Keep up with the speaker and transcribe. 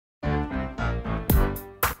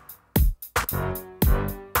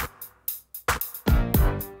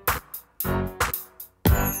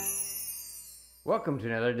Welcome to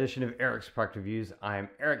another edition of Eric's Product Reviews. I'm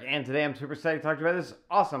Eric, and today I'm super excited to talk about this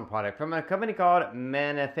awesome product from a company called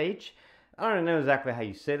MagSafe. I don't know exactly how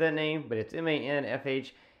you say that name, but it's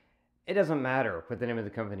M-A-N-F-H. It doesn't matter what the name of the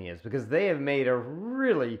company is because they have made a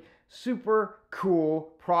really super cool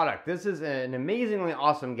product. This is an amazingly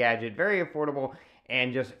awesome gadget, very affordable,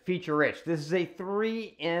 and just feature rich. This is a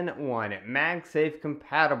 3-in-1 MagSafe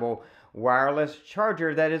compatible wireless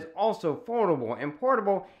charger that is also foldable and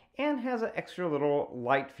portable and has an extra little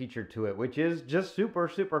light feature to it, which is just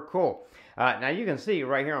super cool. Now you can see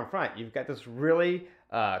right here on front, you've got this really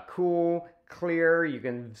cool, clear, you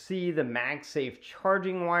can see the MagSafe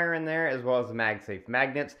charging wire in there, as well as the MagSafe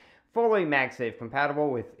magnets. Fully MagSafe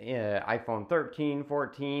compatible with iPhone 13,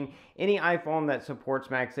 14, any iPhone that supports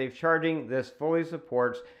MagSafe charging. This fully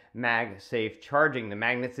supports MagSafe charging. The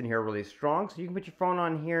magnets in here are really strong, so you can put your phone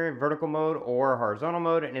on here in vertical mode or horizontal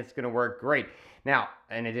mode, and it's going to work great. Now,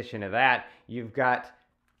 in addition to that, you've got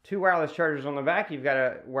two wireless chargers on the back. You've got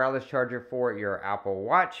a wireless charger for your Apple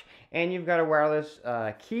Watch, and you've got a wireless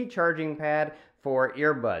key charging pad for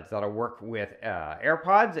earbuds. That'll work with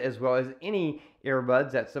AirPods as well as any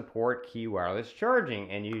earbuds that support key wireless charging.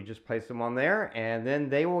 And you just place them on there, and then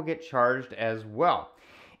they will get charged as well.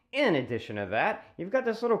 In addition to that, you've got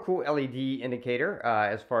this little cool LED indicator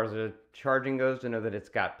as far as the charging goes to know that it's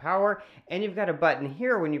got power. And you've got a button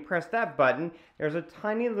here. When you press that button, there's a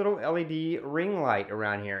tiny little LED ring light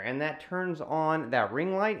around here. And that turns on that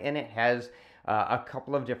ring light, and it has a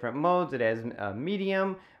couple of different modes. It has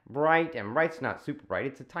medium, bright, and bright's not super bright.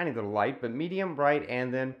 It's a tiny little light, but medium, bright,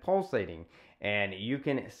 and then pulsating. And you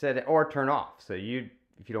can set it or turn off. So if you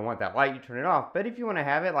don't want that light, you turn it off. But if you want to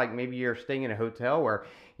have it, like maybe you're staying in a hotel where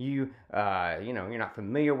you're not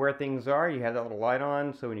familiar where things are, you have that little light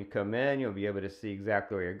on, so when you come in, you'll be able to see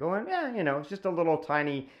exactly where you're going. Yeah, it's just a little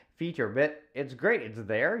tiny feature, but it's great. It's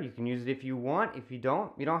there. You can use it if you want. If you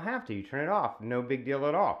don't have to. You turn it off. No big deal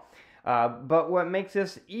at all. But what makes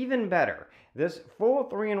this even better, this full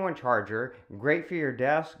 3-in-1 charger, great for your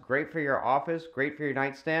desk, great for your office, great for your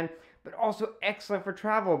nightstand, but also excellent for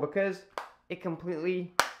travel because it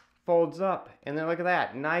completely folds up. And then look at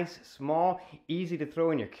that, nice, small, easy to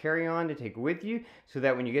throw in your carry-on to take with you, so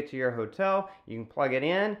that when you get to your hotel, you can plug it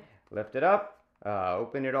in, lift it up,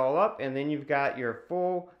 open it all up, and then you've got your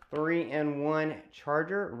full 3-in-1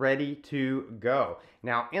 charger ready to go.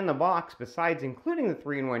 Now in the box, besides including the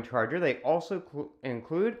 3-in-1 charger, they also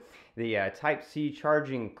include the Type-C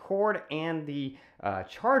charging cord and the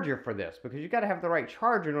charger for this, because you've got to have the right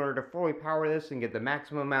charger in order to fully power this and get the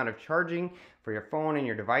maximum amount of charging for your phone and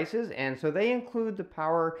your devices. And so they include the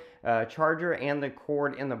power charger and the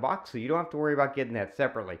cord in the box, so you don't have to worry about getting that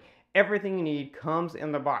separately. Everything you need comes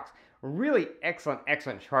in the box. Really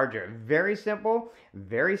excellent charger. Very simple,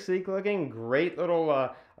 very sleek looking, great little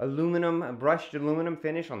brushed aluminum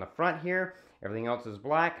finish on the front here. Everything else is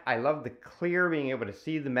black. I love the clear, being able to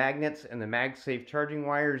see the magnets and the MagSafe charging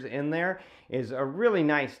wires in there is a really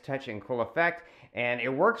nice touch and cool effect. And it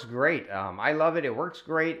works great. I love it. It works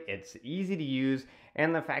great. It's easy to use.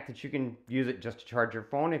 And the fact that you can use it just to charge your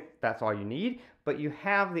phone if that's all you need. But you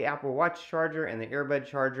have the Apple Watch charger and the earbud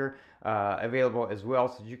charger available as well.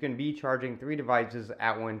 So you can be charging 3 devices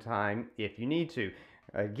at one time if you need to.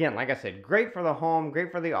 Again, like I said, great for the home,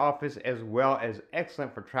 great for the office, as well as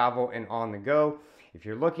excellent for travel and on the go. If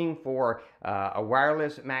you're looking for a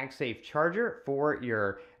wireless MagSafe charger for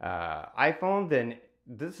your iPhone, then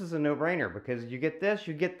this is a no-brainer, because you get this,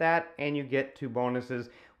 you get that, and you get 2 bonuses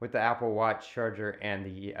with the Apple Watch charger and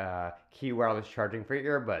the key wireless charging for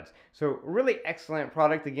your earbuds. So really excellent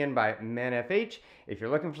product, again, by MagSafe. If you're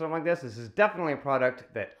looking for something like this is definitely a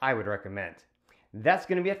product that I would recommend. That's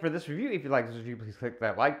going to be it for this review. If you like this review, please click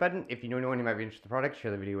that like button. If you know anyone who might be interested in the product,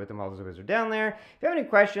 share the video with them. All those videos are down there. If you have any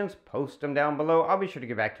questions, post them down below. I'll be sure to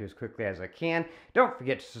get back to you as quickly as I can. Don't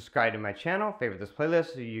forget to subscribe to my channel, favorite this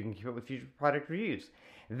playlist, so you can keep up with future product reviews.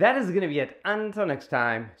 That is going to be it until next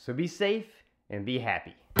time, so be safe and be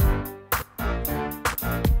happy.